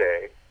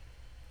Friday.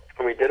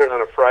 And we did it on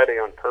a Friday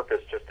on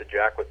purpose just to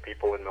jack with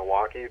people in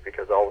Milwaukee,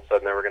 because all of a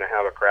sudden they were going to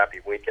have a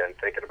crappy weekend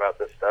thinking about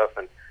this stuff,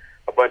 and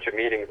a bunch of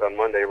meetings on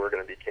Monday were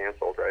going to be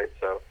canceled, right?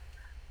 So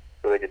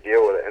they could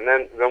deal with it. And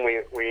then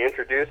we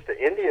introduced the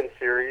Indian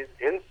Series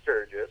in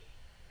Sturgis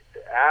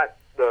at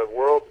the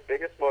world's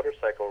biggest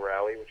motorcycle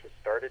rally, which was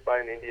started by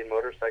an Indian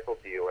motorcycle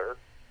dealer,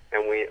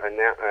 and we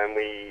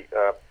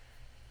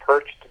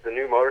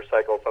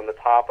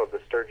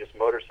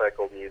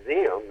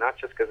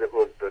it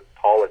was the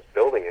tallest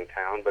building in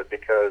town, but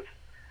because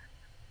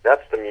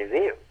that's the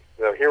museum.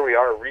 So here we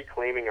are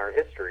reclaiming our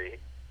history,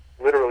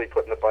 literally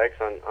putting the bikes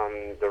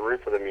on the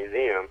roof of the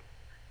museum.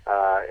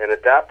 And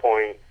at that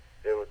point,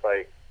 it was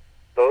like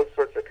those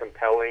sorts of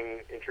compelling,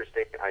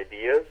 interesting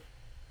ideas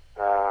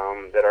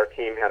that our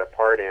team had a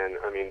part in.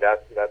 I mean,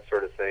 that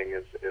sort of thing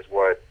is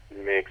what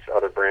makes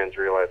other brands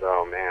realize,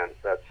 oh man,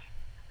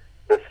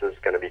 this is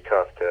going to be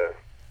tough to.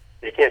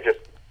 You can't just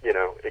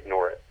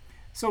ignore it.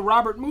 So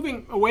Robert,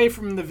 moving away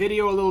from the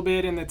video a little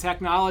bit and the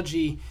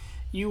technology,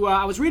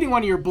 I was reading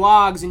one of your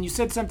blogs and you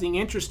said something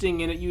interesting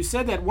in it. You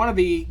said that one of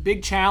the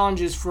big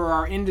challenges for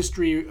our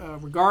industry,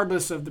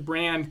 regardless of the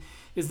brand,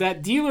 is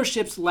that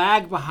dealerships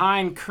lag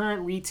behind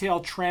current retail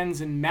trends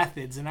and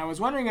methods. And I was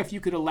wondering if you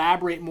could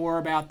elaborate more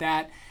about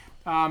that.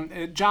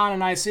 John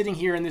and I sitting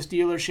here in this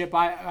dealership,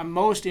 I'm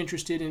most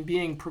interested in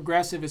being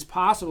progressive as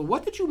possible.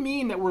 What did you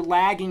mean that we're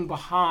lagging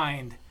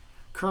behind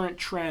current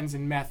trends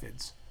and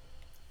methods?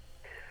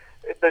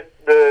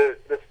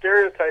 The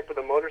stereotype of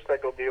the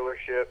motorcycle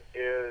dealership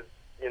is,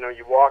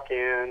 you walk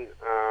in,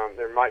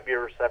 there might be a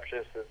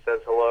receptionist that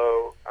says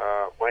hello,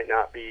 might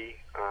not be,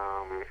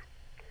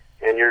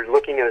 and you're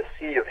looking at a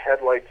sea of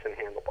headlights and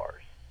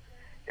handlebars.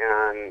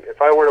 And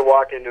if I were to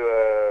walk into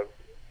a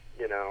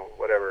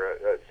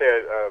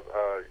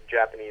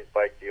Japanese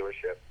bike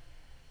dealership,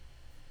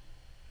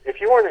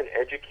 if you weren't an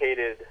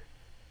educated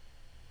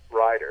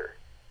rider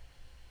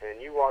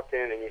and you walked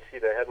in and you see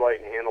the headlight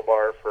and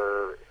handlebar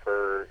for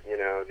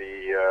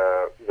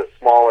the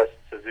smallest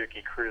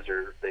Suzuki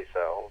Cruiser they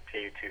sell,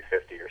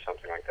 TU250 or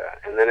something like that,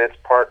 and then it's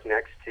parked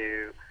next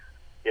to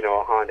a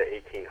Honda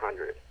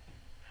 1800,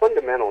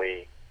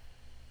 fundamentally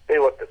they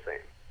look the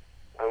same.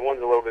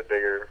 One's a little bit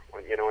bigger,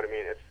 you know what I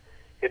mean?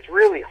 It's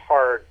really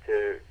hard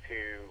to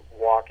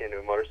walk into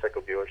a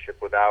motorcycle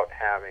dealership without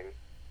having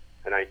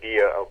an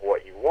idea of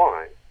what you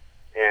want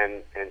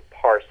and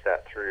parse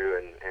that through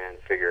and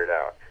figure it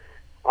out.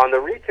 On the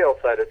retail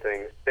side of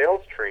things,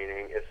 sales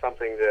training is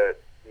something that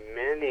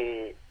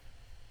many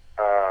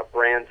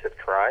brands have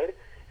tried,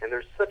 and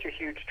there's such a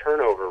huge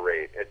turnover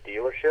rate at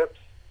dealerships,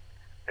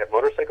 at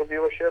motorcycle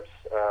dealerships,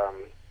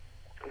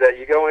 that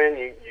you go in,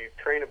 you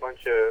train a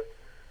bunch of,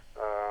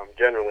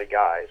 generally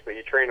guys, but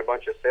you train a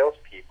bunch of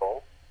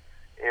salespeople,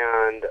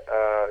 and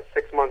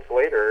 6 months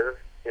later,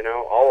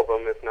 all of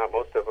them, if not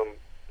most of them,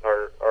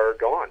 are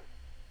gone.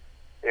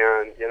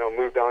 And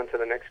moved on to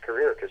the next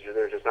career because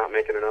they're just not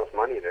making enough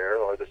money there,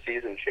 or the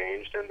season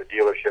changed and the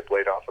dealership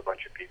laid off a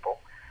bunch of people.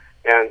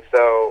 And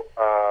so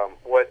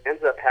what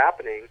ends up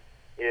happening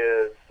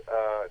is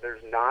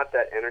there's not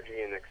that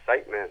energy and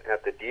excitement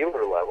at the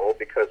dealer level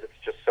because it's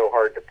just so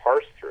hard to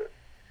parse through.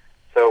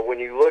 So when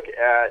you look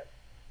at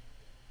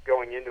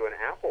going into an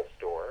Apple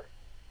store,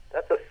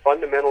 that's a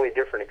fundamentally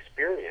different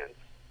experience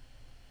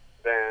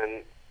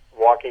than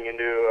walking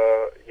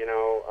into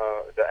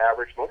the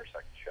average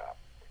motorcycle shop.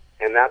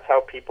 And that's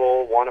how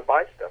people want to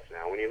buy stuff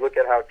now. When you look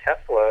at how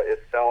Tesla is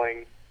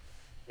selling,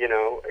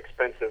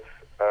 expensive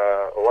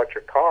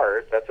electric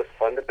cars, that's a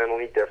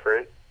fundamentally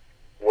different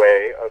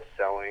way of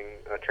selling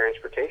a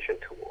transportation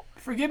tool.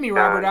 Forgive me,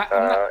 Robert.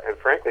 And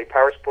frankly,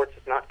 power sports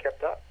has not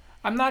kept up.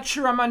 I'm not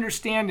sure I'm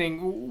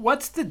understanding.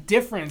 What's the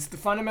difference, the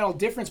fundamental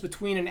difference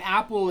between an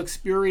Apple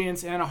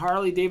experience and a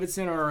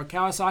Harley-Davidson or a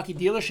Kawasaki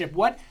dealership?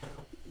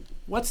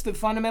 What's the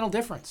fundamental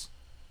difference?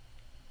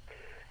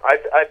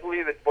 I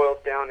believe it boils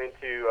down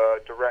into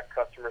direct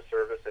customer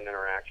service and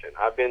interaction.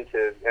 I've been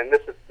to, and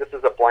this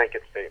is a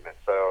blanket statement,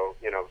 so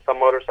some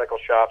motorcycle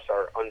shops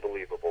are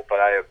unbelievable, but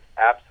I have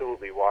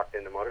absolutely walked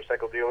into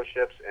motorcycle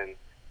dealerships and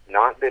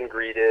not been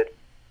greeted.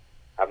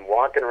 I'm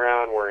walking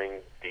around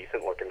wearing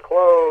decent-looking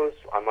clothes.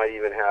 I might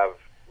even have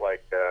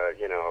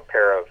a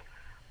pair of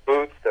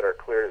boots that are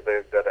clear,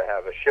 that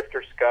have a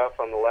shifter scuff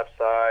on the left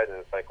side, and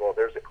it's like, well,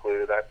 there's a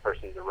clue that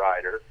person's a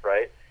rider,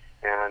 right?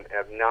 And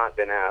have not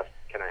been asked,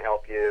 can I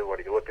help you? What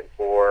are you looking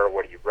for?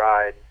 What do you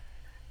ride?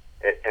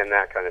 And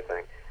that kind of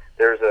thing.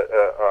 There's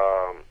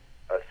a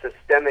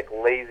systemic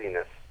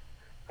laziness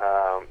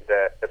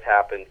that has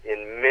happened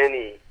in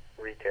many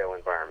retail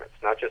environments,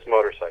 not just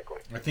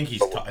motorcycling. I think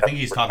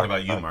he's talking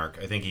about you, Mark.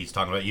 I think he's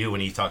talking about you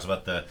when he talks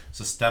about the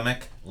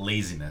systemic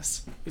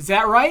laziness. Is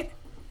that right?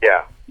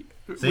 Yeah.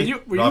 See?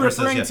 Were you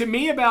referring to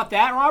me about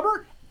that,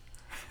 Robert?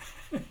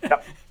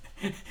 Yep.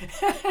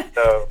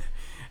 So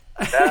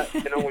that,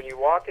 when you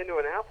walk into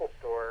an Apple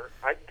store,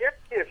 I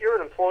guarantee if you're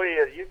an employee,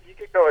 you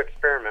could go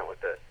experiment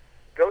with this.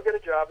 Go get a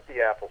job at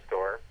the Apple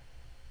store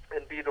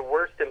and be the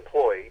worst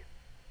employee,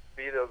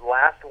 be the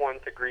last one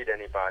to greet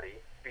anybody,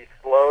 be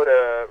slow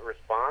to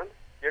respond.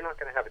 You're not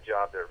going to have a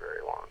job there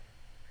very long.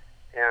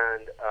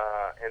 And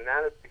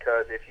that is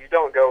because if you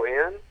don't go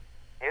in,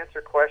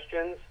 answer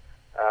questions,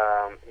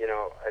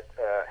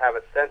 have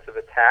a sense of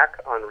attack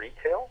on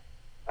retail,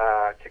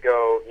 to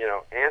go,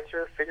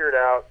 answer, figure it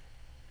out,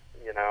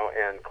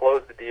 and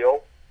close the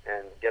deal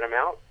and get them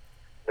out,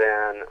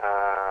 then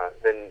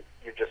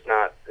you're just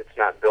not. It's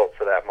not built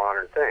for that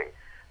modern thing.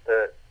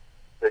 The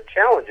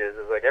challenge is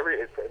like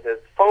the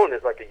phone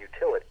is like a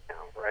utility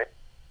now, right?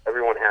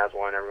 Everyone has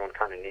one. Everyone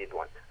kind of needs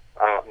one.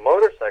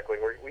 Motorcycling,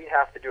 we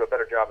have to do a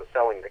better job of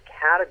selling the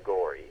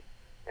category.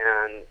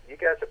 And you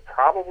guys have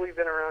probably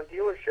been around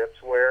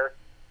dealerships where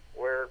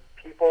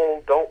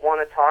people don't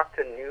want to talk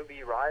to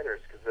newbie riders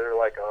because they're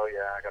like, oh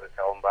yeah, I got to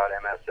tell them about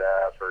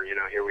MSF, or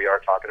here we are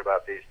talking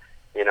about these,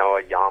 a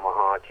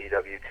Yamaha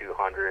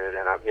TW200,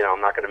 and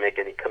I'm not going to make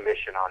any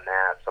commission on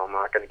that, so I'm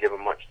not going to give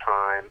them much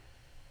time.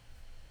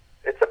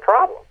 It's a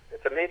problem.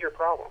 It's a major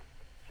problem.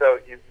 So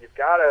we've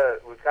got to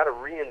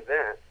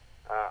reinvent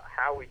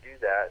how we do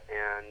that.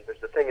 And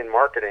there's a thing in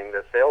marketing,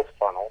 the sales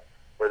funnel,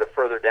 where the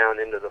further down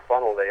into the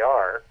funnel they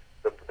are,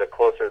 the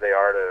closer they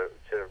are to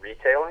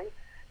retailing.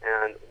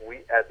 And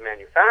we, as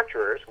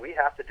manufacturers, we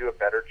have to do a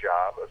better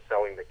job of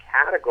selling the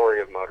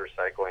category of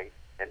motorcycling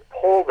and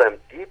pull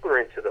them deeper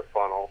into the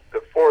funnel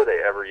before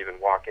they ever even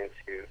walk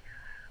into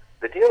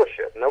the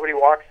dealership. Nobody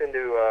walks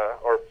into,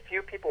 or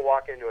few people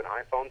walk into an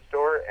iPhone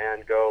store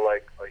and go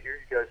like, oh, here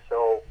you guys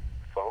sell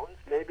phones,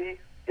 maybe?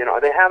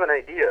 They have an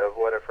idea of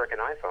what a frickin'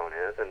 iPhone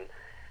is and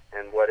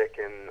what it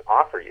can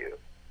offer you.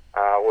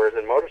 Whereas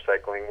in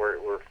motorcycling,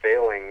 we're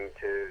failing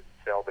to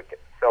sell the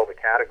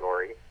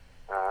category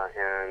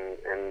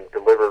and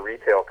deliver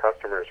retail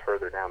customers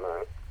further down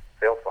the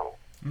sales funnel.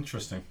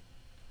 Interesting.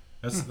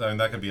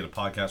 That could be a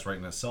podcast right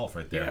in itself,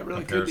 right there. Yeah, it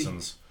really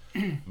Comparisons.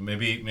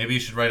 Maybe you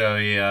should write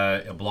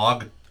a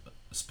blog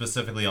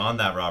specifically on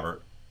that,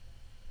 Robert.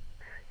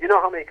 You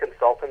know how many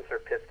consultants are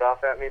pissed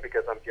off at me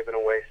because I'm giving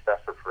away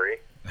stuff for free?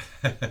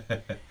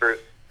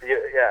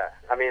 Yeah,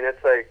 I mean,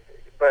 it's like,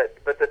 but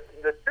the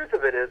truth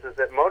of it is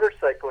that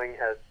motorcycling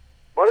has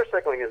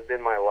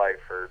been my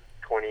life for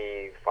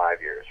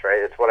 25 years, right?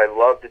 It's what I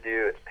love to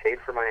do. It's paid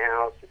for my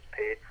house. It's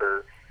paid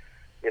for,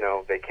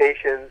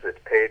 vacations. It's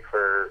paid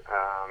for,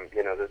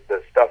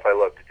 the stuff I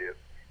love to do.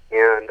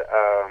 And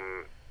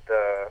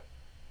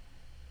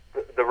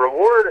the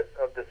reward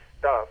of the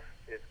stuff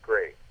is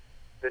great.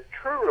 The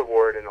true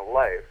reward in a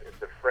life is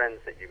the friends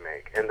that you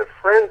make. And the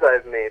friends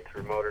I've made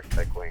through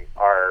motorcycling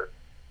are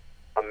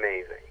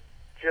amazing.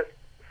 Just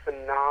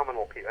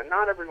phenomenal people. And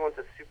not everyone's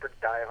a super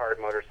diehard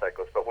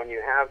motorcyclist, but when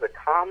you have the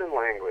common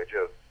language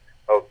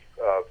of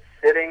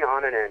sitting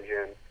on an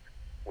engine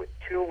with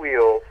two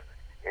wheels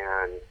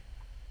and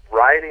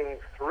riding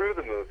through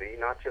the movie,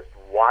 not just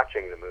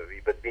watching the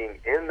movie, but being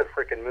in the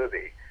frickin'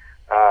 movie,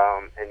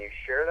 and you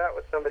share that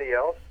with somebody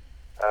else,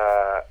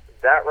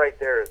 that right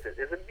there is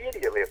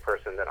immediately a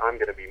person that I'm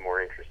going to be more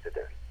interested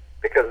in,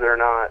 because they're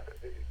not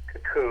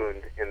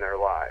cocooned in their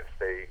lives.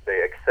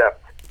 They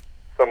accept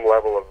some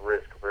level of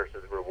risk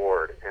versus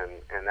reward,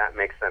 and that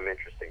makes them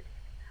interesting.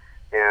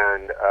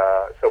 And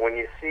so when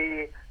you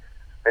see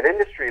an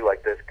industry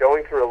like this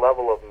going through a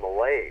level of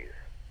malaise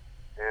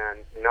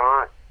and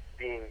not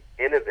being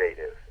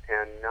innovative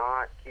and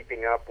not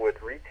keeping up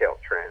with retail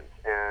trends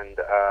and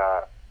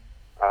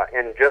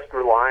just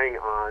relying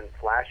on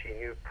flashy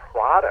new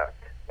product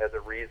as a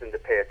reason to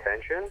pay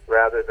attention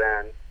rather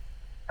than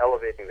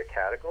elevating the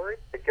category,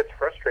 it gets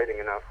frustrating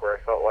enough where I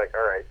felt like,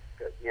 all right,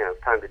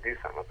 it's time to do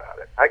something about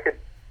it. I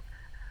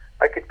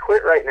could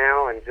quit right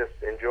now and just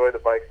enjoy the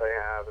bikes I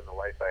have and the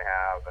life I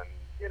have, and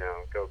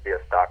go be a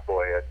stock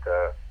boy at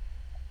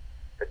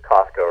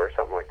Costco or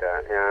something like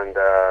that. And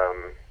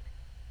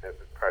there'd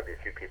probably be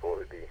a few people who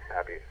would be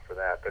happy for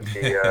that. But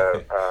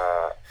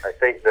I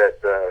think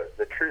that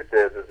the truth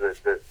is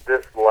that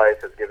this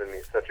life has given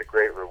me such a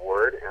great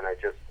reward, and I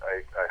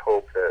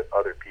hope that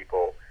other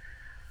people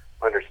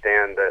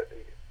understand that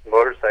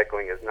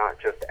motorcycling is not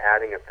just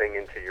adding a thing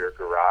into your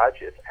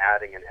garage, it's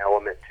adding an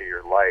element to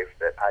your life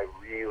that I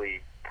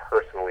really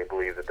personally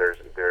believe that there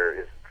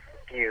is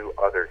few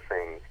other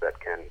things that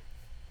can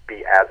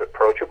be as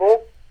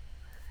approachable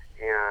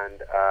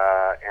and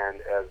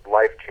as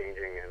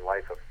life-changing and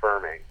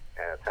life-affirming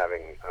as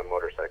having a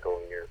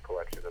motorcycle in your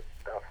collection of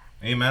stuff.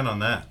 Amen on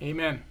that.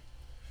 Amen.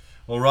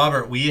 Well,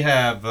 Robert, we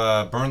have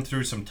burned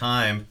through some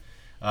time.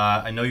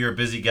 I know you're a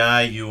busy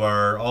guy. You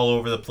are all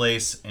over the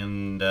place,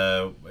 and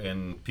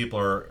people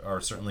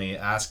are certainly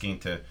asking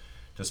to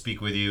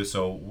speak with you.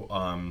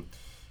 So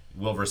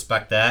we'll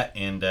respect that,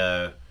 and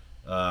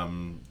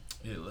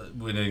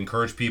we'd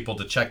encourage people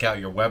to check out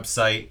your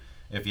website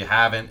if you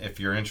haven't. If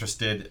you're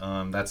interested,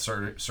 that's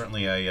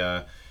certainly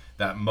that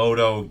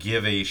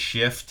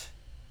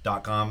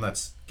MotoGiveAShift.com.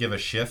 That's give a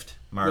shift,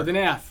 Mark. With an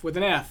F. With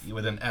an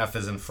F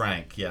as in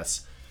Frank.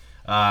 Yes.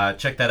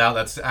 Check that out.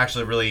 That's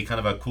actually really kind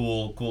of a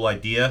cool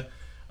idea.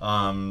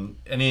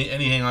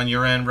 Anything on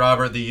your end,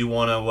 Robert, that you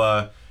want to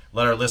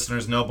let our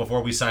listeners know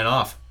before we sign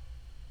off?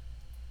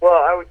 Well,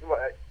 I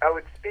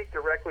would speak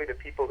directly to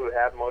people who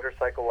have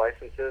motorcycle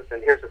licenses,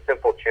 and here's a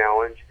simple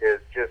challenge: is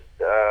just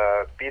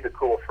be the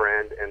cool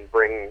friend and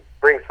bring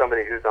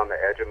somebody who's on the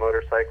edge of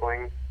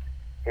motorcycling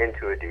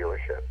into a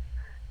dealership.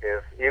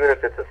 Even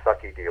if it's a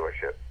sucky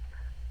dealership,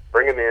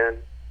 bring them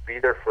in. Be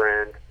their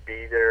friend,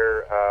 be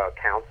their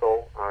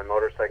counsel on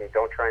motorcycling.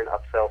 Don't try and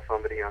upsell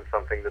somebody on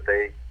something that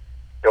they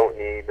don't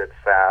need, that's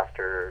fast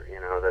or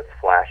that's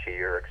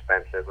flashy or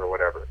expensive or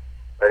whatever.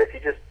 But if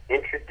you just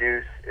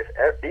introduce,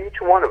 if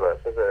each one of us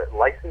as a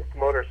licensed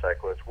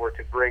motorcyclist were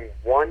to bring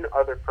one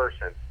other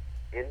person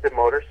into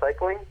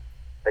motorcycling,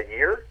 a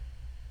year,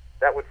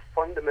 that would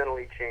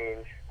fundamentally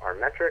change our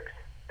metrics,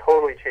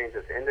 totally change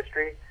this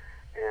industry,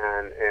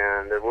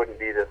 and there wouldn't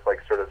be this like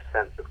sort of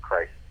sense of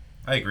crisis.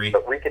 I agree.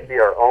 But we can be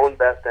our own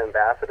best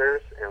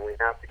ambassadors, and we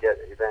have to get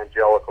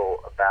evangelical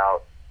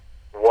about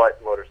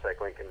what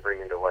motorcycling can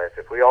bring into life.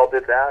 If we all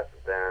did that,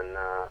 then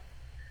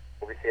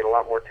we'll be seeing a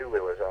lot more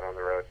two-wheelers out on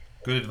the road.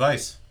 Good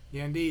advice.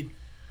 Yeah, indeed.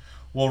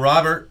 Well,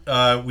 Robert,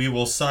 we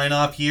will sign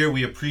off here.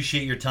 We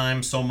appreciate your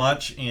time so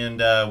much,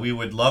 and we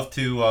would love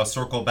to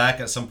circle back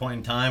at some point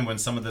in time when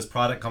some of this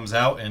product comes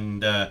out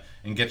and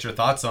get your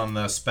thoughts on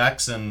the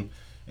specs and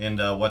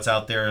what's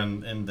out there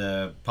in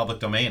the public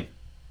domain.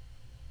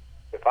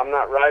 If I'm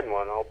not riding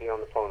one, I'll be on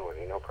the phone with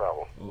you, no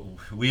problem.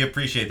 We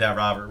appreciate that,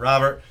 Robert.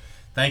 Robert,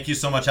 thank you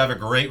so much. Have a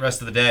great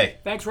rest of the day.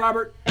 Thanks,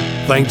 Robert.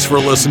 Thanks for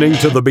listening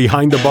to the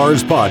Behind the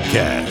Bars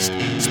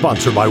podcast,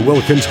 sponsored by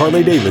Wilkins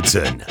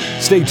Harley-Davidson.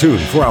 Stay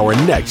tuned for our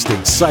next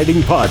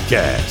exciting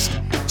podcast.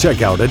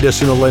 Check out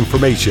additional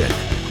information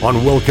on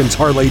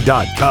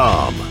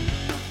wilkinsharley.com.